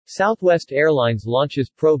Southwest Airlines launches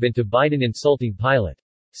probe into Biden insulting pilot.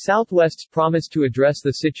 Southwest's promise to address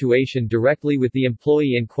the situation directly with the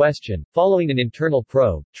employee in question, following an internal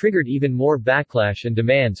probe, triggered even more backlash and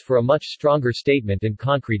demands for a much stronger statement and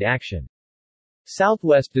concrete action.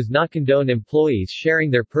 Southwest does not condone employees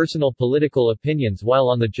sharing their personal political opinions while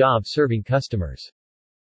on the job serving customers.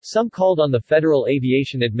 Some called on the Federal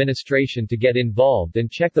Aviation Administration to get involved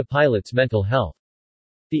and check the pilot's mental health.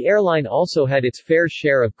 The airline also had its fair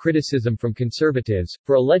share of criticism from conservatives,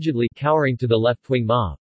 for allegedly cowering to the left-wing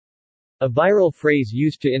mob. A viral phrase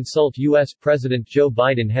used to insult U.S. President Joe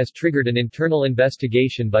Biden has triggered an internal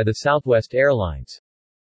investigation by the Southwest Airlines.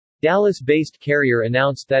 Dallas-based carrier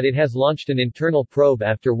announced that it has launched an internal probe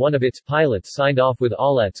after one of its pilots signed off with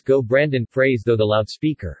 "Let's go Brandon" phrase through the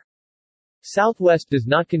loudspeaker. Southwest does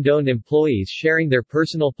not condone employees sharing their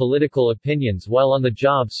personal political opinions while on the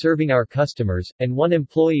job serving our customers, and one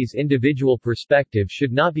employee's individual perspective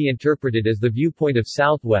should not be interpreted as the viewpoint of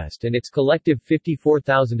Southwest and its collective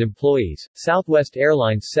 54,000 employees, Southwest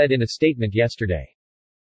Airlines said in a statement yesterday.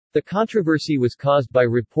 The controversy was caused by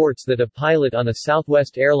reports that a pilot on a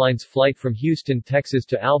Southwest Airlines flight from Houston, Texas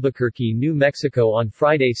to Albuquerque, New Mexico on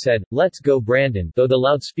Friday said, "Let's go Brandon," though the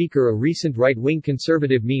loudspeaker, a recent right-wing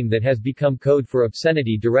conservative meme that has become code for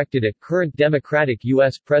obscenity directed at current Democratic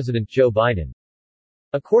U.S. President Joe Biden.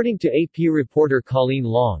 According to AP reporter Colleen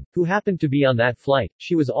Long, who happened to be on that flight,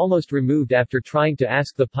 she was almost removed after trying to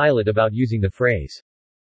ask the pilot about using the phrase.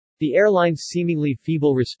 The airline's seemingly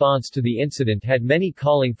feeble response to the incident had many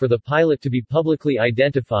calling for the pilot to be publicly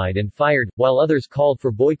identified and fired, while others called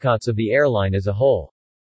for boycotts of the airline as a whole.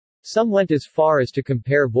 Some went as far as to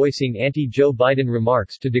compare voicing anti-Joe Biden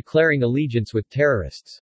remarks to declaring allegiance with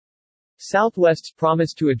terrorists. Southwest's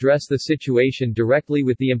promise to address the situation directly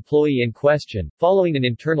with the employee in question, following an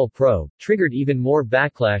internal probe, triggered even more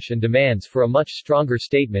backlash and demands for a much stronger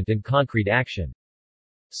statement and concrete action.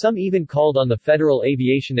 Some even called on the Federal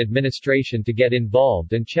Aviation Administration to get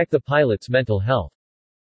involved and check the pilot's mental health.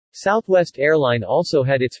 Southwest Airline also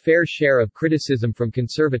had its fair share of criticism from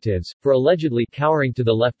conservatives, for allegedly cowering to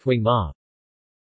the left-wing mob.